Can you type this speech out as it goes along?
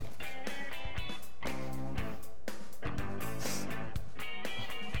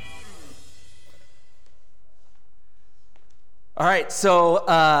All right, so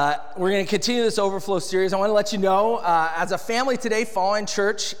we're going to continue this Overflow series. I want to let you know, as a family today, following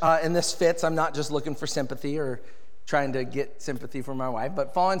church, and this fits, I'm not just looking for sympathy or trying to get sympathy from my wife,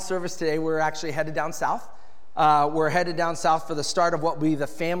 but following service today, we're actually headed down south. We're headed down south for the start of what will be the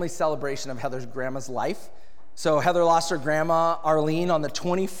family celebration of Heather's grandma's life. So Heather lost her grandma, Arlene, on the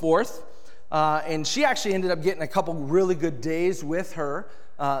 24th, and she actually ended up getting a couple really good days with her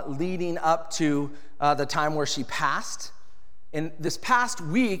leading up to the time where she passed. And this past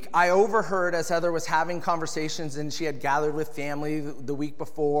week, I overheard as Heather was having conversations, and she had gathered with family the week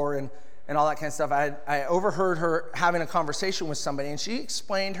before and all that kind of stuff. I overheard her having a conversation with somebody, and she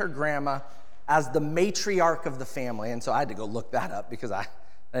explained her grandma as the matriarch of the family. And so I had to go look that up because I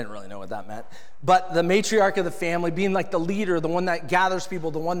didn't really know what that meant. But the matriarch of the family, being like the leader, the one that gathers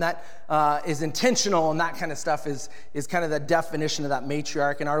people, the one that is intentional and that kind of stuff is kind of the definition of that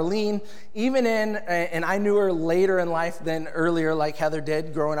matriarch. And Arlene, even and I knew her later in life than earlier like Heather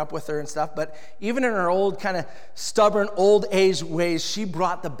did, growing up with her and stuff, but even in her old kind of stubborn old age ways, she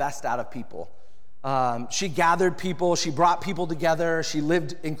brought the best out of people. She gathered people, she brought people together, she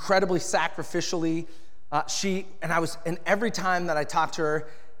lived incredibly sacrificially. And every time that I talked to her,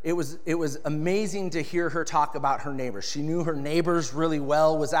 it was amazing to hear her talk about her neighbors. She knew her neighbors really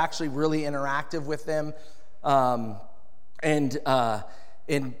well, was actually really interactive with them, and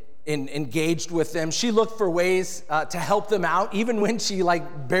engaged with them. She looked for ways to help them out. Even when she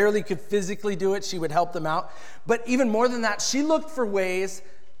barely could physically do it, she would help them out. But even more than that, she looked for ways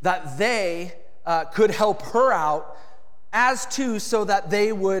that they could help her out so that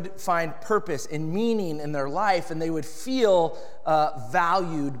they would find purpose and meaning in their life, and they would feel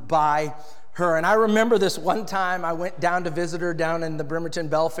valued by her. And I remember this one time I went down to visit her down in the Bremerton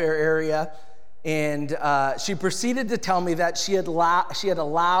Belfair area, and she proceeded to tell me that she had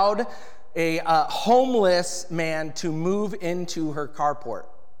allowed a homeless man to move into her carport.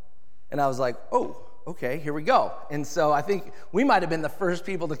 And I was like, oh, okay, here we go. And so I think we might have been the first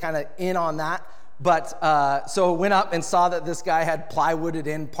people to kind of in on that. But so went up and saw that this guy had plywooded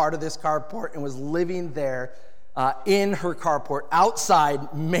in part of this carport and was living there in her carport,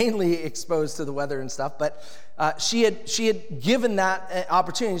 outside, mainly exposed to the weather and stuff. But she had given that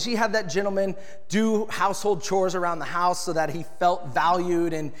opportunity. She had that gentleman do household chores around the house so that he felt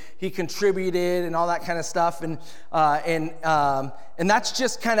valued and he contributed and all that kind of stuff. And that's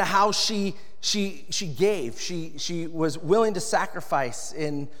just kind of how she gave. She was willing to sacrifice,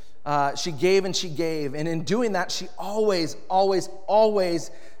 and she gave and she gave. And in doing that, she always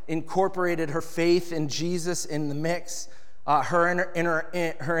incorporated her faith in Jesus in the mix. Her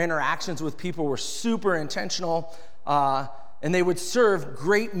interactions with people were super intentional, and they would serve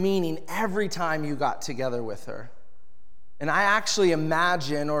great meaning every time you got together with her. And I actually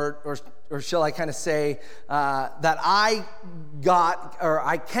imagine, or shall I kind of say, that I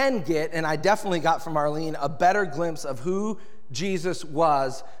can get, and I definitely got from Arlene, a better glimpse of who Jesus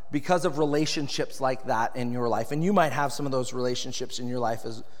was because of relationships like that in your life. And you might have some of those relationships in your life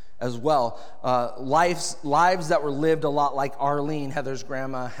as well. Lives that were lived a lot like Arlene, Heather's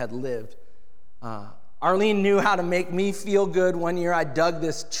grandma, had lived. Arlene knew how to make me feel good. One year I dug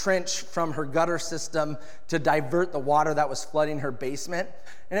this trench from her gutter system to divert the water that was flooding her basement.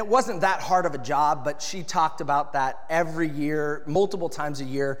 And it wasn't that hard of a job, but she talked about that every year, multiple times a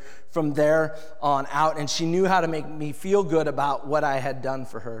year from there on out. And she knew how to make me feel good about what I had done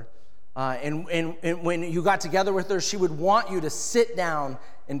for her. And when you got together with her, she would want you to sit down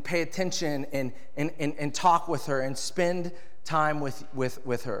and pay attention and talk with her and spend time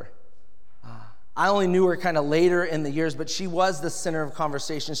with her. I only knew her kind of later in the years, but she was the center of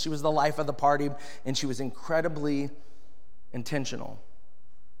conversation. She was the life of the party, and she was incredibly intentional.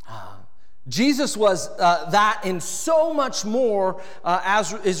 Jesus was that and so much more,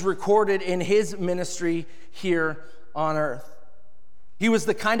 as is recorded in his ministry here on earth. He was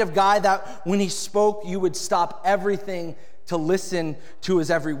the kind of guy that when he spoke, you would stop everything to listen to his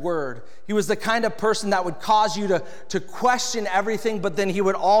every word. He was the kind of person that would cause you to question everything, but then he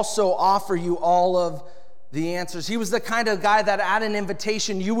would also offer you all of the answers. He was the kind of guy that at an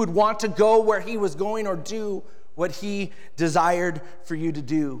invitation, you would want to go where he was going or do what he desired for you to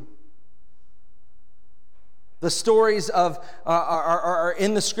do. The stories are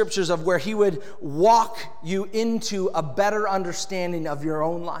in the scriptures of where he would walk you into a better understanding of your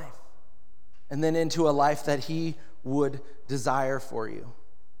own life, and then into a life that he would desire for you.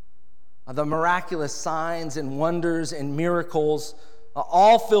 The miraculous signs and wonders and miracles,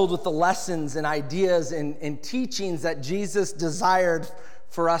 all filled with the lessons and ideas and teachings that Jesus desired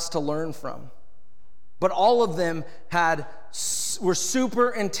for us to learn from. But all of them were super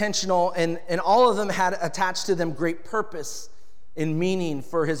intentional, and all of them had attached to them great purpose and meaning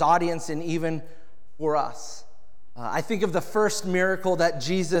for his audience and even for us. I think of the first miracle that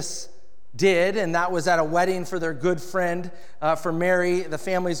Jesus did, and that was at a wedding for their good friend, for Mary, the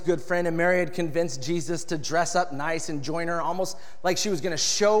family's good friend, and Mary had convinced Jesus to dress up nice and join her, almost like she was going to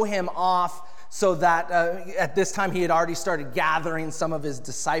show him off, so that at this time he had already started gathering some of his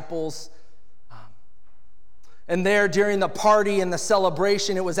disciples. And there during the party and the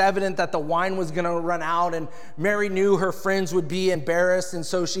celebration, it was evident that the wine was going to run out, and Mary knew her friends would be embarrassed, and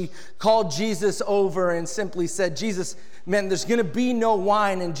so she called Jesus over and simply said, Jesus, man, there's going to be no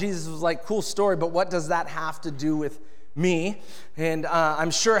wine. And Jesus was like, cool story, but what does that have to do with me? And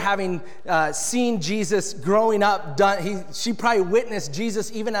I'm sure having seen Jesus growing up, she probably witnessed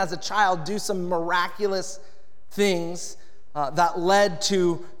Jesus even as a child do some miraculous things that led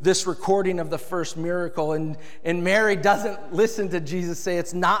to this recording of the first miracle. And Mary doesn't listen to Jesus say,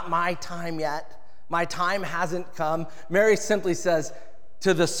 it's not my time yet. My time hasn't come. Mary simply says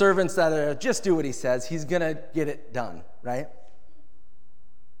to the servants that are, just do what he says. He's going to get it done, right?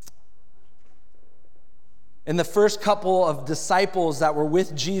 And the first couple of disciples that were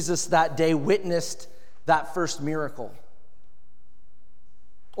with Jesus that day witnessed that first miracle.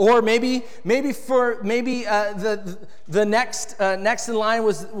 Or maybe the next in line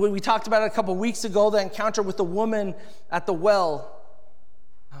was what we talked about a couple weeks ago, the encounter with the woman at the well.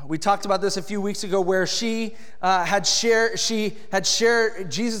 We talked about this a few weeks ago, where Jesus had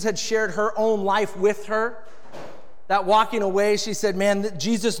shared her own life with her. That walking away, she said, man,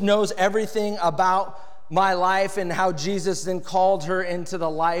 Jesus knows everything about my life, and how Jesus then called her into the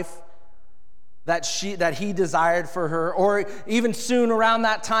life that he desired for her. Or even soon around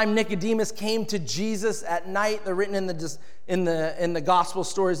that time, Nicodemus came to Jesus at night. They're written in the gospel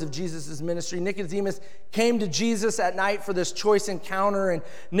stories of Jesus' ministry. Nicodemus came to Jesus at night for this choice encounter, and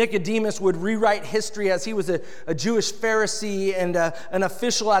Nicodemus would rewrite history, as he was a Jewish Pharisee and an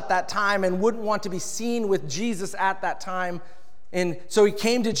official at that time, and wouldn't want to be seen with Jesus at that time. And so he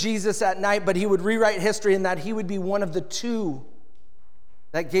came to Jesus at night, but he would rewrite history in that he would be one of the two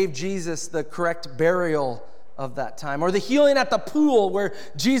that gave Jesus the correct burial of that time. Or the healing at the pool, where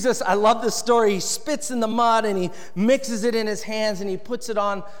Jesus, I love this story, he spits in the mud and he mixes it in his hands and he puts it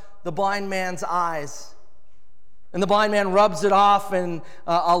on the blind man's eyes. And the blind man rubs it off, and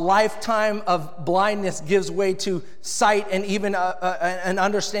a lifetime of blindness gives way to sight, and even an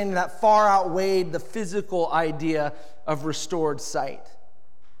understanding that far outweighed the physical idea of restored sight.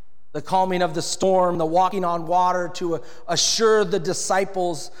 The calming of the storm, the walking on water to assure the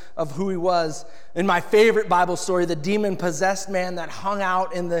disciples of who he was. In my favorite Bible story, the demon-possessed man that hung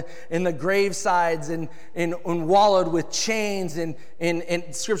out in the gravesides and wallowed with chains, and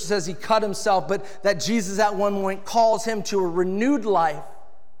Scripture says he cut himself, but that Jesus at one point calls him to a renewed life,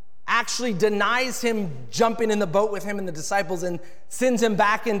 actually denies him jumping in the boat with him and the disciples, and sends him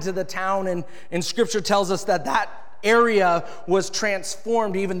back into the town. And Scripture tells us that area was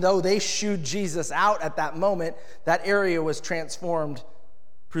transformed. Even though they shooed Jesus out at that moment, that area was transformed,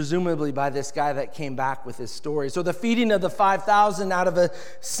 presumably by this guy that came back with his story. So the feeding of the 5,000 out of a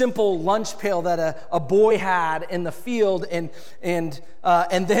simple lunch pail that a boy had in the field, and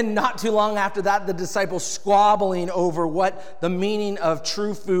then not too long after that, the disciples squabbling over what the meaning of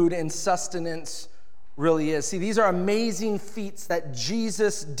true food and sustenance really is. See, these are amazing feats that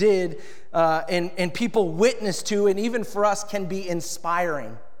Jesus did, and people witness to, and even for us can be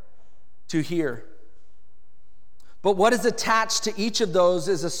inspiring to hear. But what is attached to each of those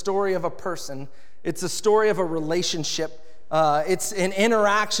is a story of a person. It's a story of a relationship. It's an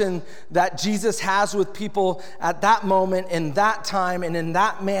interaction that Jesus has with people at that moment, in that time, and in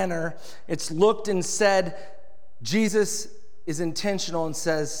that manner. It's looked and said, Jesus is intentional and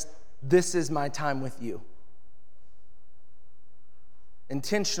says, this is my time with you.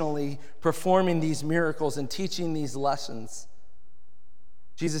 Intentionally performing these miracles and teaching these lessons.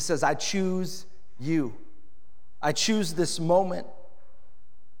 Jesus says, I choose you. I choose this moment.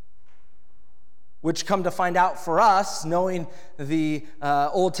 Which come to find out for us, knowing the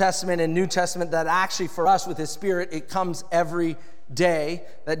Old Testament and New Testament, that actually for us with his Spirit, it comes every day,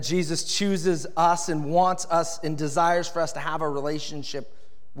 that Jesus chooses us and wants us and desires for us to have a relationship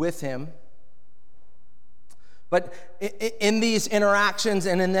with him. But in these interactions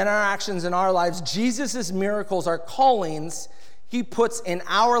and in the interactions in our lives, Jesus' miracles are callings he puts in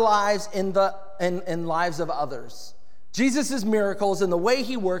our lives, in lives of others. Jesus' miracles and the way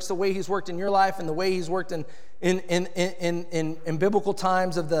he works, the way he's worked in your life and the way he's worked in biblical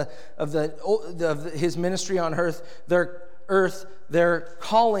times of his ministry on earth, they're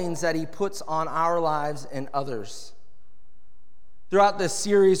callings that he puts on our lives and others. Throughout this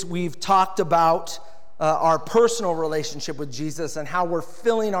series, we've talked about our personal relationship with Jesus and how we're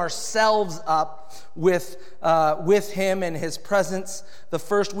filling ourselves up with him and his presence. The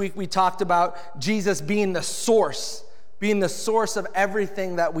first week we talked about Jesus being the source of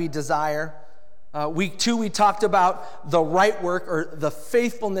everything that we desire. Week 2, we talked about the right work or the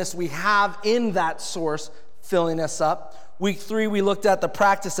faithfulness we have in that source filling us up. Week 3, we looked at the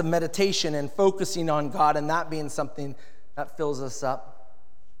practice of meditation and focusing on God and that being something that fills us up.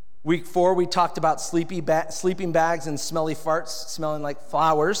 Week 4, we talked about sleeping bags and smelly farts smelling like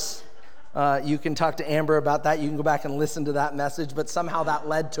flowers. You can talk to Amber about that. You can go back and listen to that message. But somehow that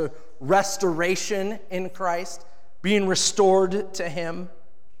led to restoration in Christ, being restored to him.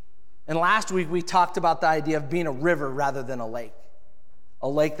 And last week, we talked about the idea of being a river rather than a lake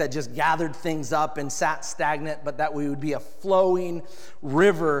that just gathered things up and sat stagnant, but that we would be a flowing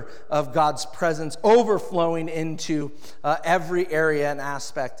river of God's presence, overflowing into every area and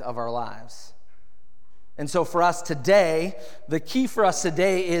aspect of our lives. And so for us today, the key for us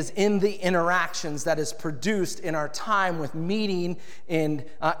today is in the interactions that is produced in our time with meeting and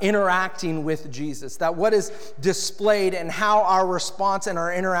interacting with Jesus. That what is displayed and how our response and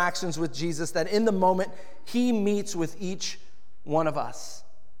our interactions with Jesus, that in the moment he meets with each one of us,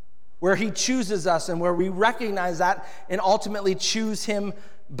 where he chooses us and where we recognize that and ultimately choose him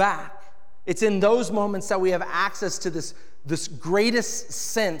back. It's in those moments that we have access to this greatest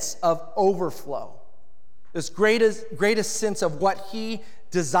sense of overflow, this greatest sense of what he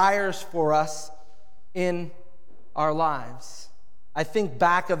desires for us in our lives. I think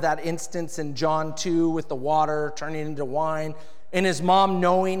back of that instance in John 2 with the water turning into wine and his mom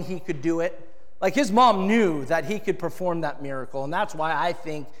knowing he could do it. Like his mom knew that he could perform that miracle, and that's why I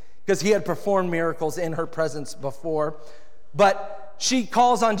think, because he had performed miracles in her presence before. But she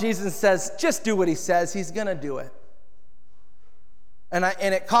calls on Jesus and says, just do what he says, he's gonna do it. And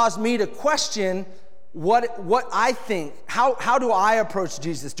it caused me to question what I think. How do I approach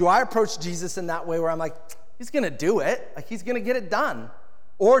Jesus? Do I approach Jesus in that way where I'm like, he's gonna do it, like he's gonna get it done?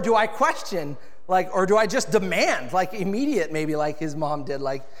 Or do I question, or do I just demand, immediate, maybe like his mom did,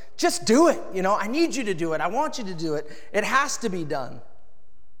 just do it, I need you to do it, I want you to do it, it has to be done.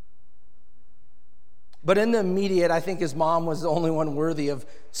 But in the immediate, I think his mom was the only one worthy of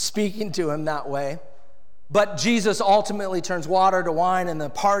speaking to him that way. But Jesus ultimately turns water to wine, and the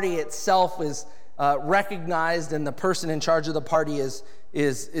party itself is recognized, and the person in charge of the party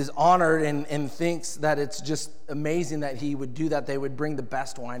is honored and thinks that it's just amazing that he would do that. They would bring the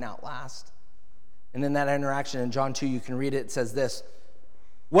best wine out last. And in that interaction in John 2, you can read it, it says this: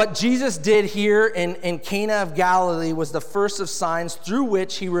 what Jesus did here in Cana of Galilee was the first of signs through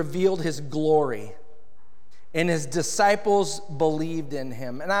which he revealed his glory. And his disciples believed in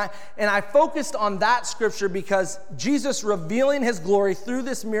him. And I focused on that scripture because Jesus revealing his glory through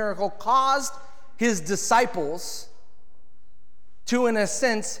this miracle caused his disciples to, in a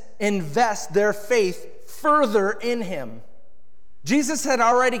sense, invest their faith further in him. Jesus had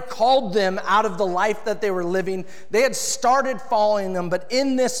already called them out of the life that they were living. They had started following them, but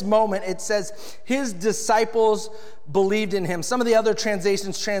in this moment, it says his disciples believed in him. Some of the other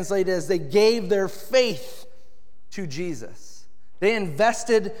translations translate it as they gave their faith to Jesus. They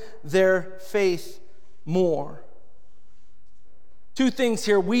invested their faith more. Two things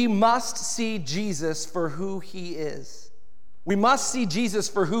here. We must see Jesus for who he is. We must see Jesus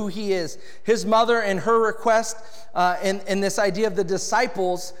for who he is. His mother and her request and this idea of the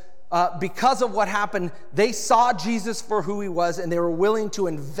disciples, because of what happened, they saw Jesus for who he was, and they were willing to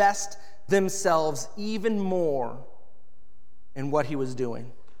invest themselves even more in what he was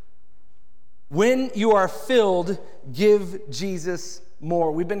doing. When you are filled, give Jesus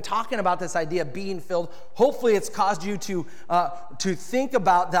more. We've been talking about this idea of being filled. Hopefully it's caused you to think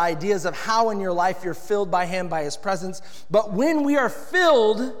about the ideas of how in your life you're filled by him, by his presence. But when we are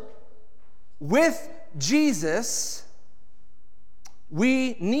filled with Jesus,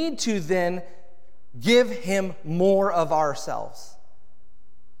 we need to then give him more of ourselves.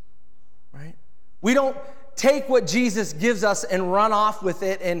 Right? We don't take what Jesus gives us and run off with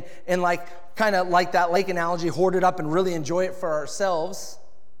it and kind of like that lake analogy, hoard it up and really enjoy it for ourselves.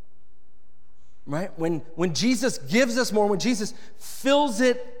 Right? When Jesus gives us more, when Jesus fills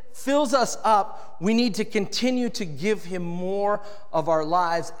us up, we need to continue to give him more of our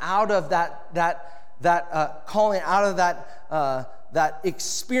lives out of that calling, out of that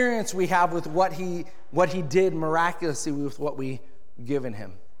experience we have with what he did miraculously with what we given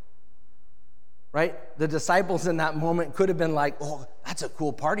him. Right? The disciples in that moment could have been like, oh, that's a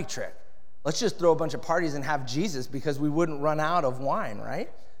cool party trick. Let's just throw a bunch of parties and have Jesus because we wouldn't run out of wine, right?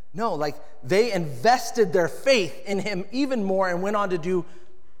 No, they invested their faith in him even more and went on to do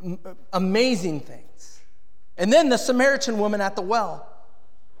amazing things. And then the Samaritan woman at the well,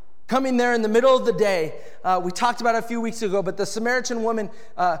 coming there in the middle of the day. We talked about it a few weeks ago, but the Samaritan woman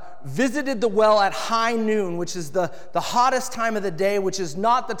visited the well at high noon, which is the hottest time of the day, which is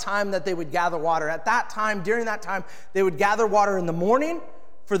not the time that they would gather water. At that time, during that time, they would gather water in the morning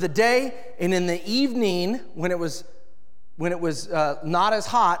for the day, and in the evening, when it was not as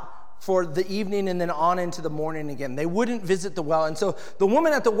hot, for the evening, and then on into the morning again. They wouldn't visit the well. And so the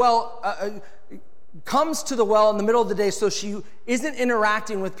woman at the well comes to the well in the middle of the day, so she isn't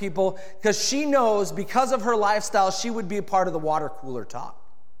interacting with people, because she knows, because of her lifestyle, she would be a part of the water cooler talk.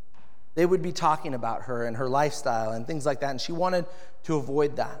 They would be talking about her and her lifestyle and things like that, and she wanted to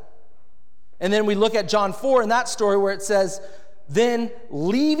avoid that. And then we look at John 4 in that story where it says, then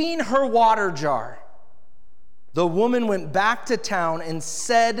leaving her water jar, the woman went back to town and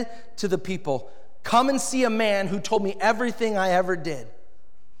said to the people, come and see a man who told me everything I ever did.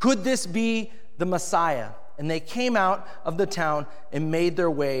 Could this be the Messiah? And they came out of the town and made their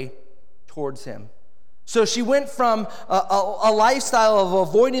way towards him. So she went from a lifestyle of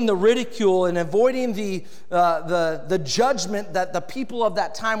avoiding the ridicule and avoiding the judgment that the people of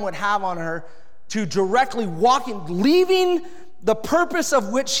that time would have on her, to directly walking, leaving the purpose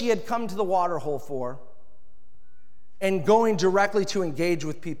of which she had come to the water hole for, and going directly to engage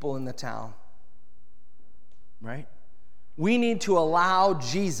with people in the town, right? We need to allow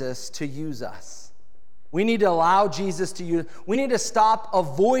Jesus to use us. We need to allow Jesus to use. We need to stop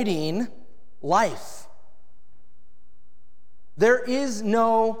avoiding life. There is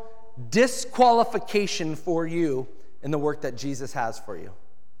no disqualification for you in the work that Jesus has for you.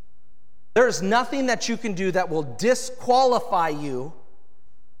 There is nothing that you can do that will disqualify you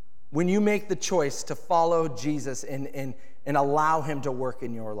when you make the choice to follow Jesus and allow him to work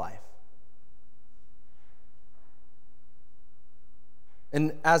in your life.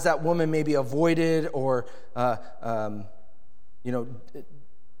 And as that woman maybe avoided or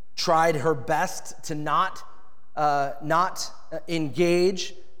tried her best to not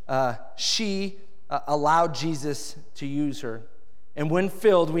engage, she allowed Jesus to use her. And when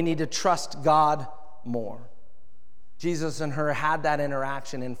filled, we need to trust God more. Jesus and her had that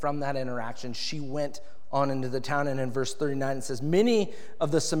interaction, and from that interaction, she went on into the town. And in verse 39, it says, many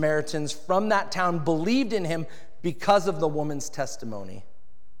of the Samaritans from that town believed in him because of the woman's testimony.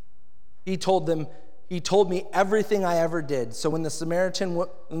 He told me everything I ever did. So when the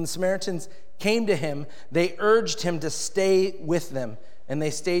Samaritans came to him, they urged him to stay with them. And they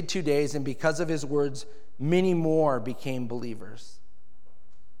stayed 2 days, and because of his words, many more became believers.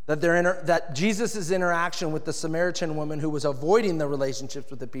 That Jesus' interaction with the Samaritan woman who was avoiding the relationships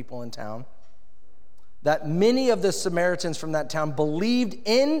with the people in town, that many of the Samaritans from that town believed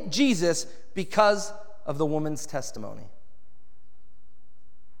in Jesus because of the woman's testimony.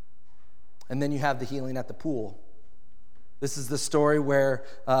 And then you have the healing at the pool. This is the story where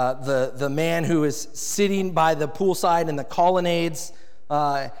the man who is sitting by the poolside in the colonnades,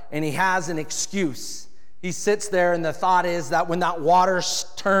 and he has an excuse. He sits there, and the thought is that when that water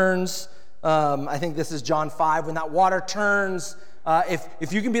turns, I think this is John 5, when that water turns,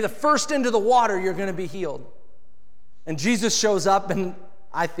 if you can be the first into the water, you're going to be healed. And Jesus shows up and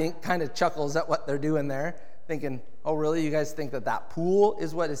I think kind of chuckles at what they're doing there, thinking, oh, really? You guys think that pool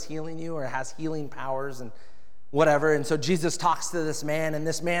is what is healing you or has healing powers and whatever? And so Jesus talks to this man, and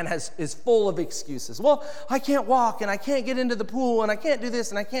this man is full of excuses. Well, I can't walk, and I can't get into the pool, and I can't do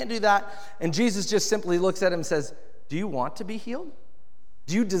this, and I can't do that. And Jesus just simply looks at him and says, do you want to be healed?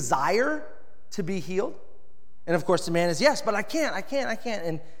 Do you desire to be healed? And of course the man is, yes, but I can't.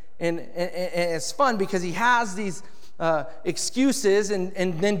 And it's fun because he has these excuses,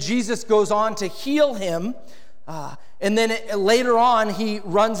 and then Jesus goes on to heal him. And then later on, he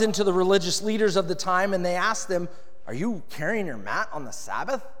runs into the religious leaders of the time, and they ask them, are you carrying your mat on the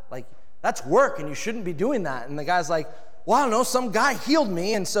Sabbath? Like, that's work, and you shouldn't be doing that. And the guy's like, well, I don't know, some guy healed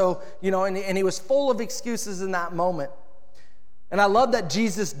me. And so, and he was full of excuses in that moment. And I love that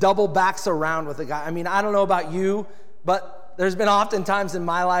Jesus double backs around with the guy. I mean, I don't know about you, but there's been often times in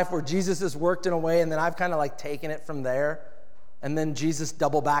my life where Jesus has worked in a way, and then I've kind of like taken it from there. And then Jesus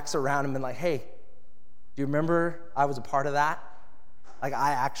double backs around and been like, hey, do you remember I was a part of that? Like,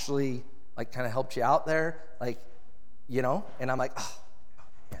 I actually like kind of helped you out there, like, and I'm like, oh,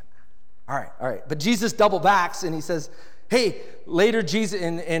 yeah. All right. But Jesus double backs and he says, hey, later Jesus,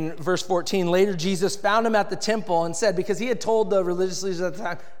 in verse 14, later Jesus found him at the temple and said, because he had told the religious leaders at the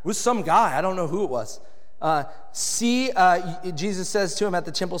time, it was some guy, I don't know who it was. Jesus says to him at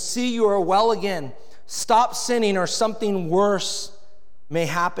the temple, see, you are well again. Stop sinning or something worse may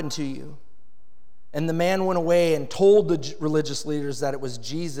happen to you. And the man went away and told the religious leaders that it was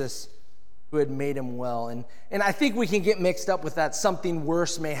Jesus who had made him well. And I think we can get mixed up with that. Something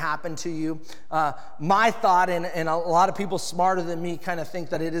worse may happen to you. My thought, and a lot of people smarter than me kind of think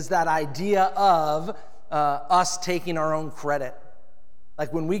that it is that idea of us taking our own credit.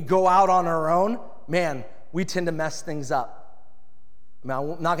 Like when we go out on our own, man, we tend to mess things up. I mean,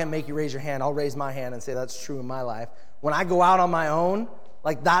 I'm not going to make you raise your hand. I'll raise my hand and say that's true in my life. When I go out on my own,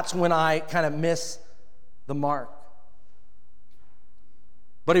 like that's when I kind of miss the mark.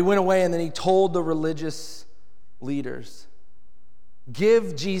 But he went away and then he told the religious leaders,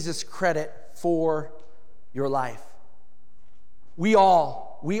 give Jesus credit for your life. We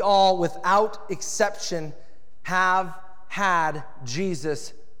all, without exception, have had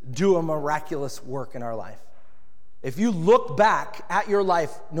Jesus do a miraculous work in our life. If you look back at your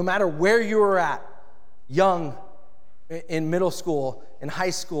life, no matter where you were at, young, in middle school, in high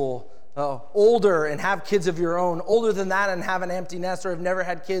school, older and have kids of your own, older than that and have an empty nest or have never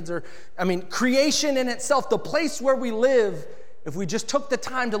had kids, creation in itself, the place where we live, if we just took the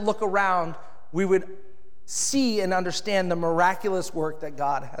time to look around, we would see and understand the miraculous work that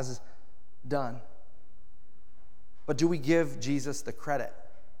God has done. But do we give Jesus the credit?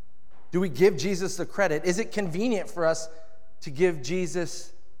 Do we give Jesus the credit? Is it convenient for us to give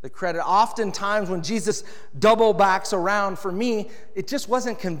Jesus the credit? Oftentimes when Jesus double backs around, for me, it just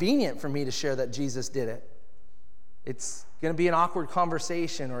wasn't convenient for me to share that Jesus did it. It's going to be an awkward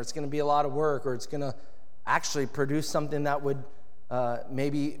conversation, or it's going to be a lot of work, or it's going to actually produce something that would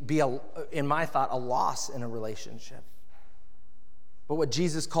maybe be, in my thought, a loss in a relationship. But what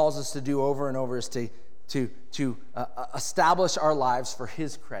Jesus calls us to do over and over is to establish our lives for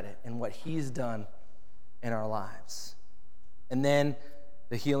his credit and what he's done in our lives. And then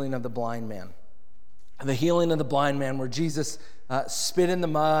the healing of the blind man. The healing of the blind man, where Jesus spit in the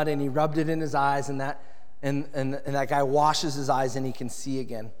mud and he rubbed it in his eyes, and that guy washes his eyes and he can see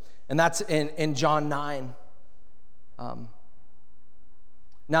again. And that's in John 9.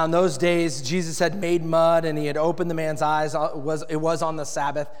 Now in those days, Jesus had made mud and he had opened the man's eyes. It was on the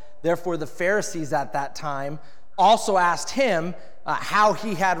Sabbath. Therefore, the Pharisees at that time also asked him how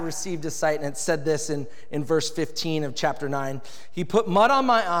he had received his sight. And it said this in verse 15 of chapter 9. He put mud on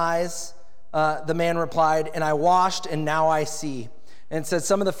my eyes, the man replied, and I washed, and now I see. And it said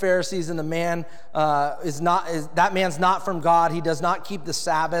some of the Pharisees, and the man that man's not from God. He does not keep the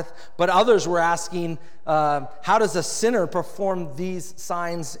Sabbath. But others were asking, how does a sinner perform these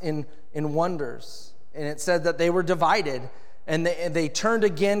signs in wonders? And it said that they were divided. And they turned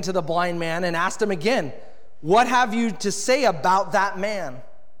again to the blind man and asked him again, what have you to say about that man?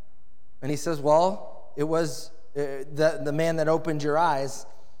 And he says, well, it was the man that opened your eyes.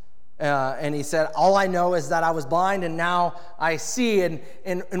 And he said, all I know is that I was blind and now I see. And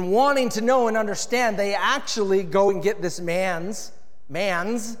wanting to know and understand, they actually go and get this man's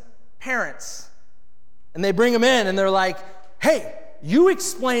parents. And they bring him in and they're like, hey, you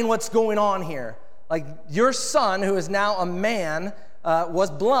explain what's going on here. Like, your son, who is now a man,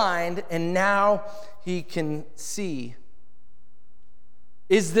 was blind, and now he can see.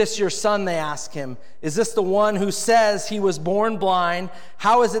 Is this your son, they ask him? Is this the one who says he was born blind?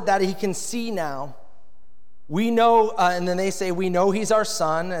 How is it that he can see now? We know, and then they say, we know he's our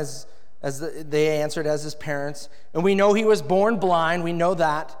son, as they answered as his parents. And we know he was born blind, we know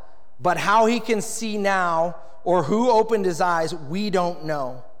that. But how he can see now, or who opened his eyes, we don't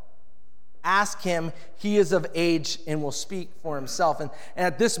know. Ask him, he is of age and will speak for himself. And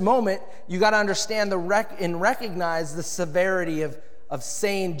at this moment, you got to understand and recognize the severity of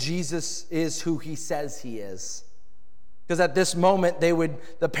saying Jesus is who he says he is. Because at this moment,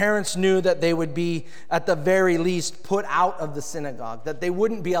 the parents knew that they would be, at the very least, put out of the synagogue, that they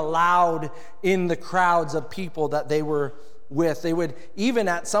wouldn't be allowed in the crowds of people that they were with. They would even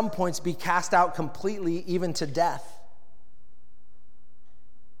at some points be cast out completely, even to death.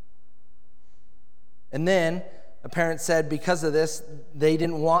 And then the parents said because of this, they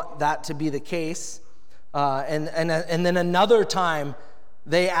didn't want that to be the case. And then another time,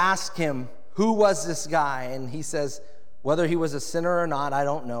 they asked him, who was this guy? And he says, whether he was a sinner or not, I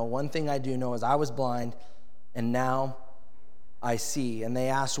don't know. One thing I do know is I was blind, and now I see. And they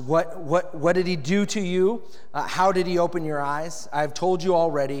asked, what did he do to you? How did he open your eyes? I've told you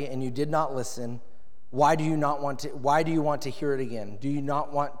already, and you did not listen. Why do you want to hear it again? Do you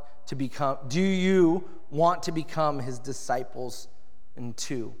want to become his disciples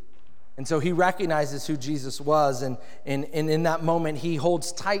too? And so he recognizes who Jesus was, and in that moment, he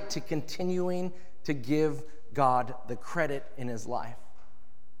holds tight to continuing to give God the credit in his life.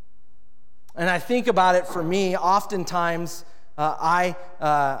 And I think about it for me, oftentimes I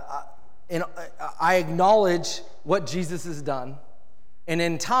acknowledge what Jesus has done, And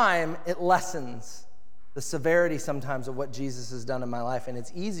in time, it lessens the severity sometimes of what Jesus has done in my life. And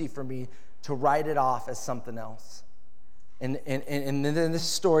it's easy for me to write it off as something else. And in this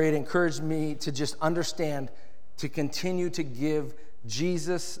story, it encouraged me to just understand, to continue to give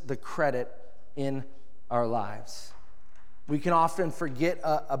Jesus the credit in our lives. We can often forget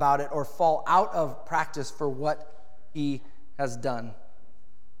about it or fall out of practice for what he has done.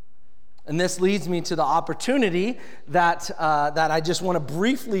 And this leads me to the opportunity that I just want to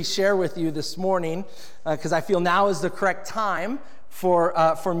briefly share with you this morning, because I feel now is the correct time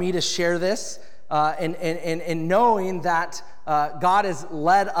for me to share this, and knowing that God has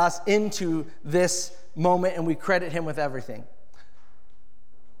led us into this moment and we credit him with everything.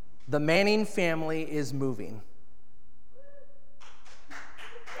 The Manning family is moving.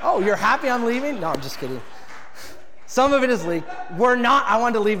 Oh, you're happy I'm leaving? No, I'm just kidding. Some of it is leaked. We're not. I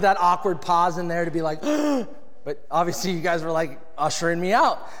wanted to leave that awkward pause in there to be like, but obviously you guys were like ushering me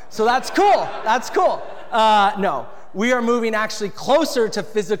out. So that's cool. That's cool. No, we are moving actually closer to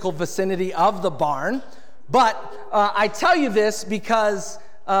physical vicinity of the barn. But I tell you this because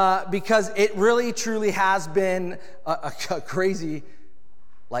it really truly has been a crazy,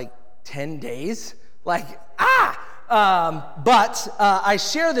 10 days. But I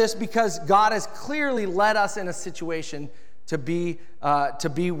share this because God has clearly led us in a situation to be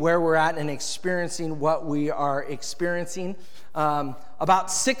where we're at and experiencing what we are experiencing.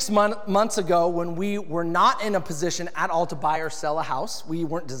 About 6 months ago, when we were not in a position at all to buy or sell a house, we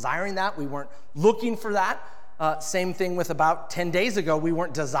weren't desiring that, we weren't looking for that. Same thing with about 10 days ago, we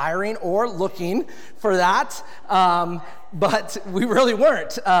weren't desiring or looking for that, but we really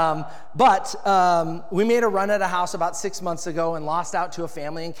weren't. But we made a run at a house about 6 months ago and lost out to a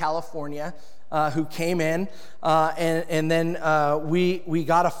family in California who came in, and then we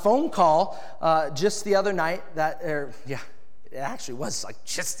got a phone call just the other night it actually was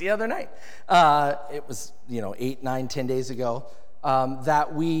just the other night. It was 8, 9, 10 days ago.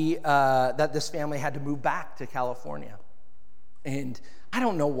 That this family had to move back to California. And I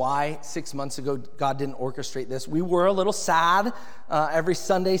don't know why 6 months ago God didn't orchestrate this. We were a little sad. Every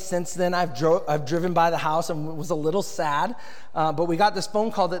Sunday since then I've driven by the house and was a little sad. But we got this phone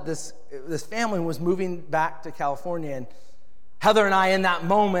call that this family was moving back to California. And Heather and I in that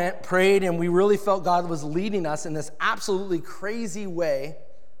moment prayed, and we really felt God was leading us in this absolutely crazy way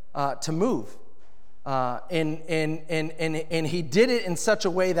to move. And he did it in such a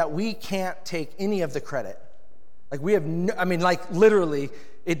way that we can't take any of the credit. We have literally,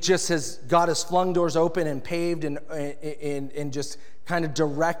 it just has, God has flung doors open and paved and just kind of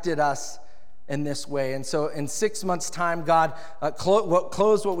directed us in this way. And so in 6 months' time, God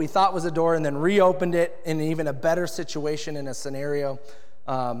closed what we thought was a door and then reopened it in even a better situation in a scenario.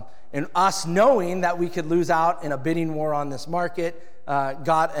 And us knowing that we could lose out in a bidding war on this market,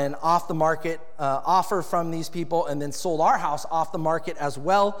 got an off-the-market offer from these people and then sold our house off the market as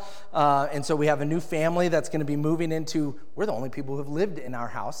well. And so we have a new family that's going to be moving into, we're the only people who have lived in our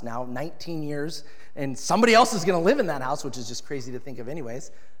house now 19 years, and somebody else is going to live in that house, which is just crazy to think of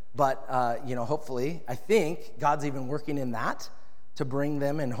anyways. But, hopefully, I think God's even working in that to bring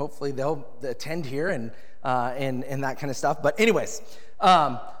them, and hopefully they'll attend here and that kind of stuff. But anyways,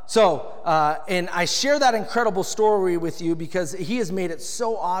 and I share that incredible story with you because he has made it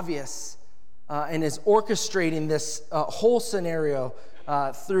so obvious and is orchestrating this whole scenario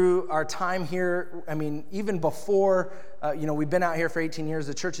through our time here. I mean, even before, we've been out here for 18 years.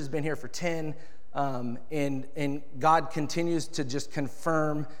 The church has been here for 10. And God continues to just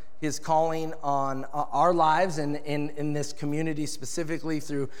confirm his calling on our lives and in this community, specifically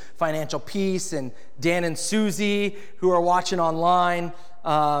through Financial Peace and Dan and Susie, who are watching online,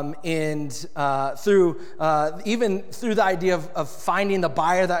 and through even through the idea of finding the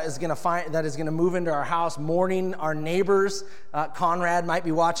buyer that is going to move into our house, mourning our neighbors. Conrad might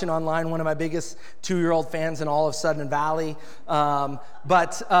be watching online, one of my biggest 2-year-old fans in all of Sudden Valley.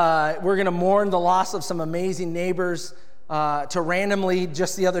 But we're going to mourn the loss of some amazing neighbors. To randomly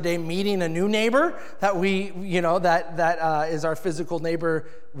just the other day meeting a new neighbor that that is our physical neighbor,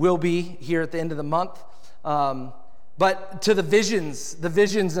 will be here at the end of the month. But to the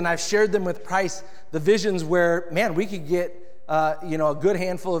visions, and I've shared them with Price, the visions where, man, we could get, a good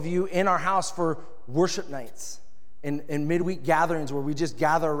handful of you in our house for worship nights and midweek gatherings where we just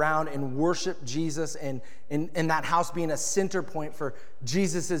gather around and worship Jesus, and that house being a center point for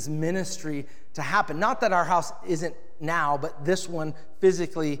Jesus's ministry to happen. Not that our house isn't now, but this one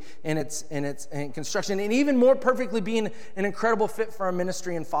physically in its construction, and even more perfectly being an incredible fit for our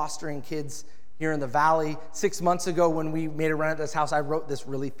ministry and fostering kids here in the valley. 6 months ago when we made a run at this house, I wrote this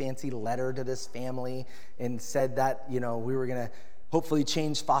really fancy letter to this family and said that, we were going to hopefully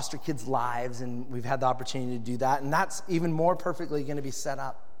change foster kids' lives, and we've had the opportunity to do that, and that's even more perfectly going to be set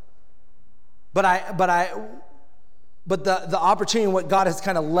up. But the opportunity, what God has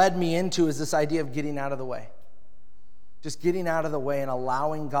kind of led me into, is this idea of getting out of the way. Just getting out of the way and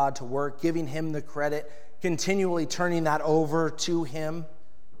allowing God to work, giving him the credit, continually turning that over to him.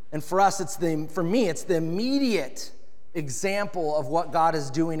 And for us, for me, it's the immediate example of what God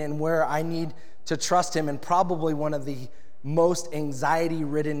is doing and where I need to trust him, and probably one of the most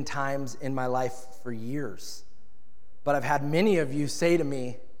anxiety-ridden times in my life for years. But I've had many of you say to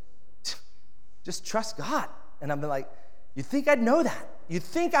me, just trust God. And I'm like, you think I'd know that? You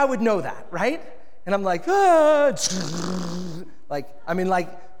think I would know that, right? And I'm like,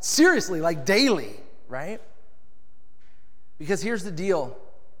 seriously, like daily, right? Because here's the deal.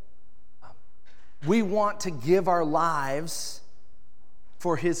 We want to give our lives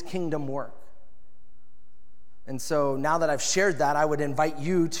for his kingdom work. And so now that I've shared that, I would invite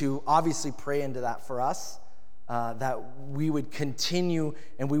you to obviously pray into that for us, that we would continue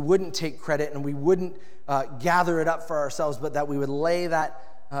and we wouldn't take credit and we wouldn't gather it up for ourselves, but that we would lay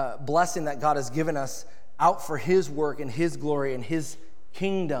that blessing that God has given us out for his work and his glory and his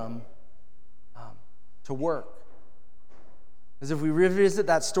kingdom to work. As if we revisit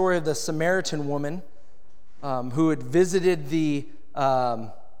that story of the Samaritan woman who had visited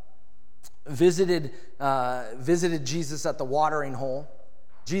Jesus at the watering hole.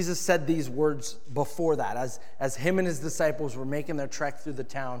 Jesus said these words before that, as him and his disciples were making their trek through the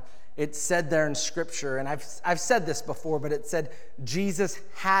town. It said there in Scripture, and I've said this before, but it said Jesus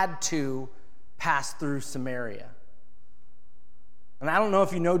had to pass through Samaria. And I don't know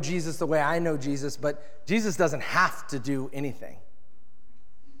if you know Jesus the way I know Jesus, but Jesus doesn't have to do anything.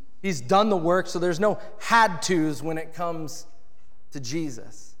 He's done the work, so there's no had tos when it comes to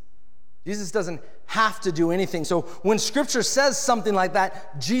Jesus. Jesus doesn't have to do anything. So when Scripture says something like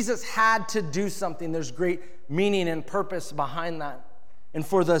that, Jesus had to do something. There's great meaning and purpose behind that. And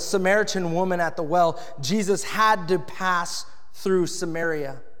for the Samaritan woman at the well, Jesus had to pass through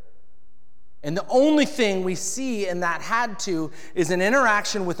Samaria. And the only thing we see in that had to is an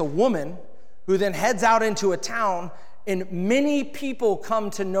interaction with a woman who then heads out into a town, and many people come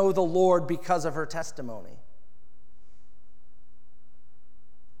to know the Lord because of her testimony.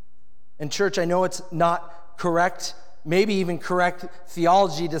 And church, I know it's not correct, maybe even correct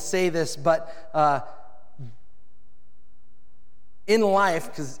theology to say this, but in life,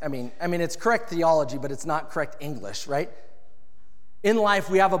 because I mean it's correct theology, but it's not correct English, right? In life,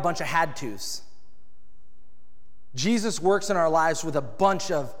 we have a bunch of had-tos. Jesus works in our lives with a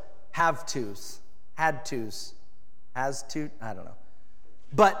bunch of have-tos, had-tos, has-to, I don't know.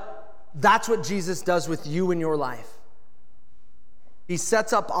 But that's what Jesus does with you in your life. He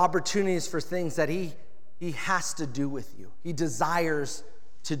sets up opportunities for things that he has to do with you. He desires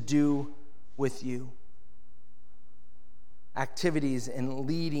to do with you. Activities and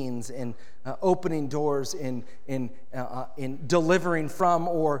leadings and opening doors in delivering from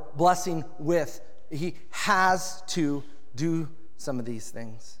or blessing with. He has to do some of these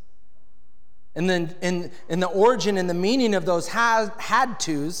things. And then in the origin and the meaning of those had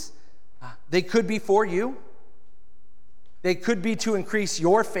tos, they could be for you. They could be to increase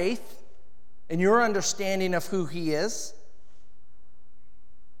your faith and your understanding of who he is.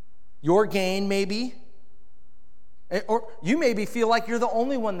 Your gain, maybe. Or you maybe feel like you're the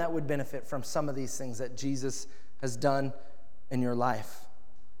only one that would benefit from some of these things that Jesus has done in your life.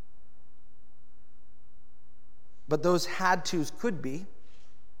 But those had-tos could be,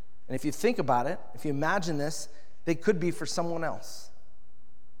 and if you think about it, if you imagine this, they could be for someone else.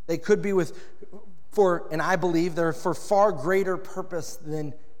 They could be and I believe they're for far greater purpose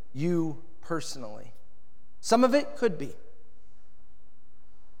than you personally. Some of it could be.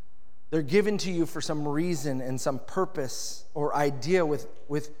 They're given to you for some reason and some purpose or idea with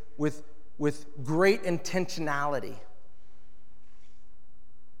great intentionality.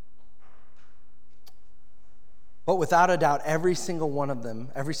 But without a doubt, every single one of them,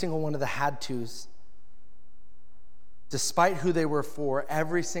 every single one of the had-tos, despite who they were for,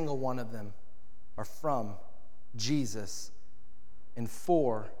 every single one of them are from Jesus and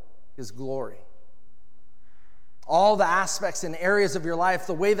for his glory. All the aspects and areas of your life,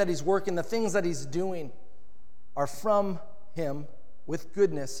 the way that he's working, the things that he's doing are from him with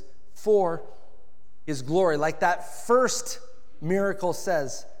goodness for his glory. Like that first miracle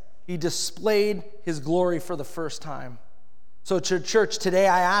says, he displayed his glory for the first time. So church, today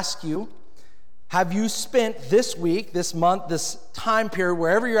I ask you, have you spent this week, this month, this time period,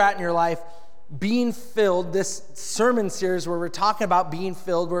 wherever you're at in your life, being filled, this sermon series where we're talking about being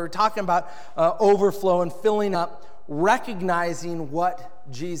filled, where we're talking about overflow and filling up, recognizing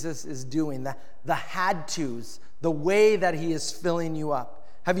what Jesus is doing, the had tos, the way that he is filling you up?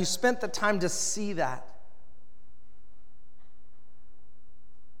 Have you spent the time to see that?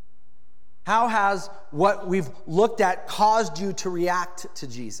 How has what we've looked at caused you to react to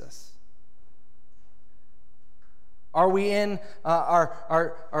Jesus? Are we into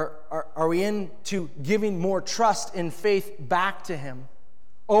giving more trust and faith back to him,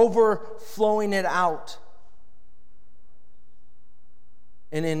 overflowing it out,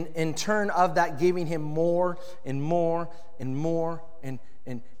 and in turn of that, giving him more and more and more, and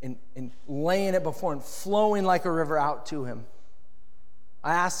laying it before him, flowing like a river out to him?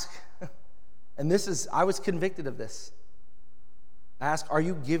 I ask, and I was convicted of this. I ask, who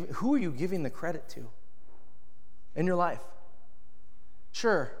are you giving the credit to in your life?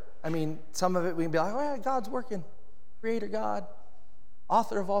 Sure, I mean, some of it we can be like, oh yeah, God's working, creator God,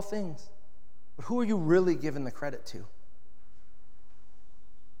 author of all things. But who are you really giving the credit to?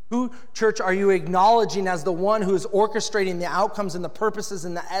 Who, church, are you acknowledging as the one who is orchestrating the outcomes and the purposes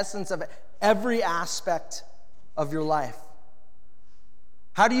and the essence of every aspect of your life?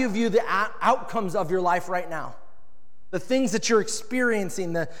 How do you view the outcomes of your life right now? The things that you're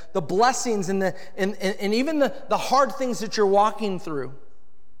experiencing, the blessings and even the hard things that you're walking through.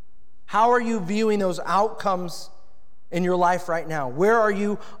 How are you viewing those outcomes in your life right now? Where are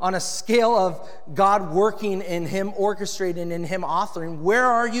you on a scale of God working in him orchestrating and him authoring? Where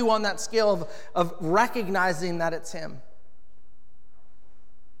are you on that scale of recognizing that it's him?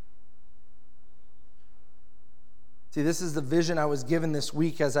 See, this is the vision I was given this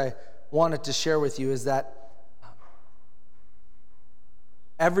week as I wanted to share with you, is that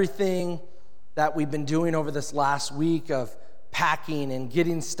everything that we've been doing over this last week of packing and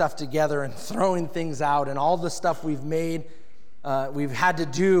getting stuff together and throwing things out and all the stuff we've made, we've had to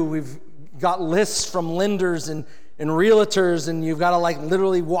do, we've got lists from lenders and realtors, and you've got to like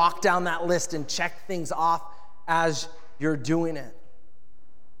literally walk down that list and check things off as you're doing it.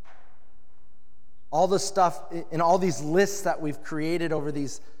 All the stuff and all these lists that we've created over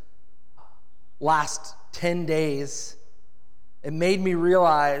these last 10 days, it made me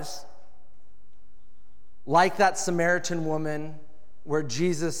realize, like that Samaritan woman where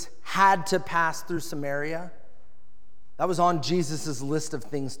Jesus had to pass through Samaria, that was on Jesus' list of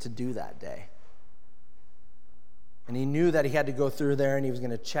things to do that day. And he knew that he had to go through there and he was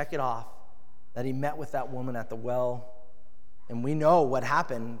going to check it off, that he met with that woman at the well. And we know what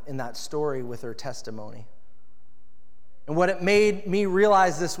happened in that story with her testimony. And what it made me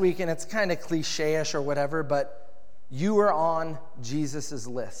realize this week, and it's kind of cliche-ish or whatever, but you are on Jesus'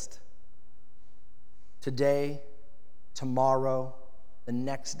 list. Today, tomorrow, the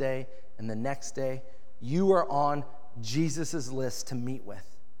next day, and the next day, you are on Jesus' list to meet with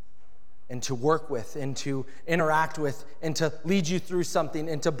and to work with and to interact with and to lead you through something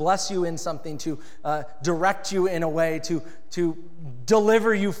and to bless you in something, to direct you in a way, to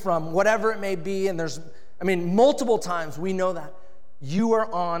deliver you from whatever it may be. And multiple times we know that you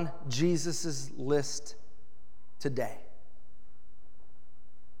are on Jesus' list today.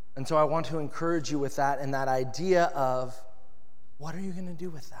 And so I want to encourage you with that and that idea of, what are you going to do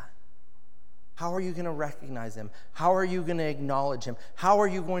with that? How are you going to recognize him? How are you going to acknowledge him? How are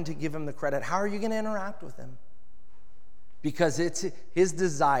you going to give him the credit? How are you going to interact with him? Because it's his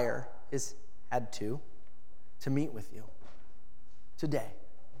desire, had to meet with you today,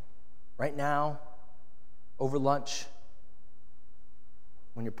 right now, over lunch,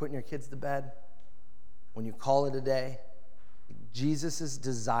 when you're putting your kids to bed, when you call it a day. Jesus'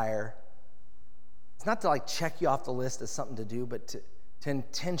 desire, it's not to like check you off the list as something to do, but to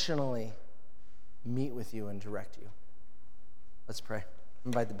intentionally meet with you and direct you. Let's pray.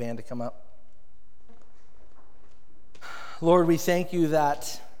 Invite the band to come up. Lord, we thank you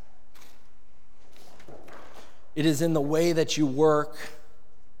that it is in the way that you work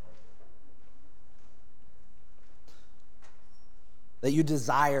that you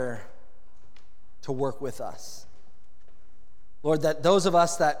desire to work with us. Lord, that those of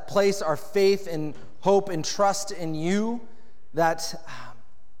us that place our faith and hope and trust in you, that,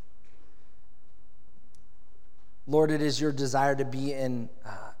 Lord, it is your desire to be in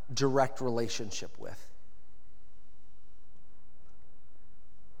direct relationship with.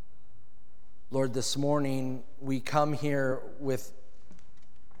 Lord, this morning we come here with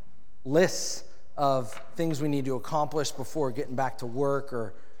lists of things we need to accomplish before getting back to work,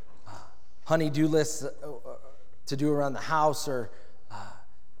 or honey-do lists to do around the house, or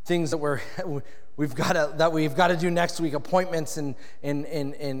things that we've got to do next week, appointments and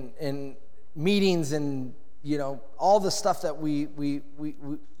meetings, and all the stuff that we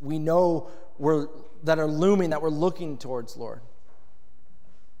know we're that are looming, that we're looking towards, Lord.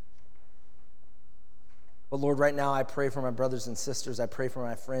 But Lord, right now I pray for my brothers and sisters. I pray for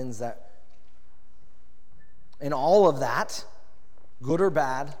my friends that in all of that, good or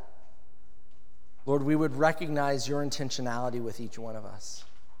bad, Lord, we would recognize your intentionality with each one of us.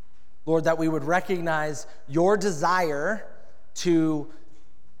 Lord, that we would recognize your desire to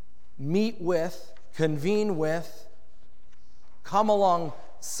meet with, convene with, come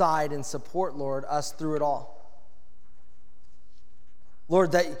alongside and support, Lord, us through it all.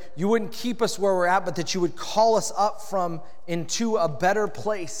 Lord, that you wouldn't keep us where we're at, but that you would call us up from into a better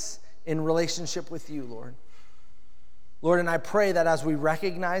place in relationship with you, Lord. Lord, and I pray that as we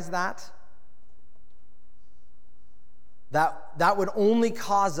recognize that would only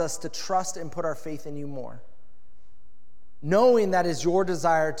cause us to trust and put our faith in you more. Knowing that is your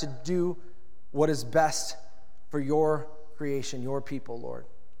desire to do what is best for your creation, your people, Lord.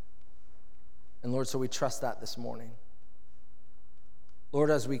 And Lord, so we trust that this morning. Lord,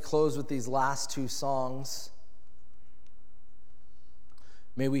 as we close with these last two songs,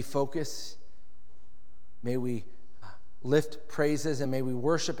 may we focus, may we lift praises, and may we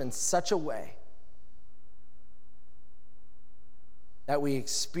worship in such a way that we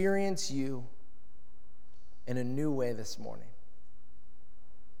experience you in a new way this morning.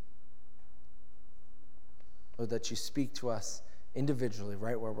 Lord, that you speak to us individually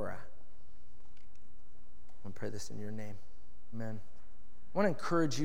right where we're at. I pray this in your name. Amen. I want to encourage you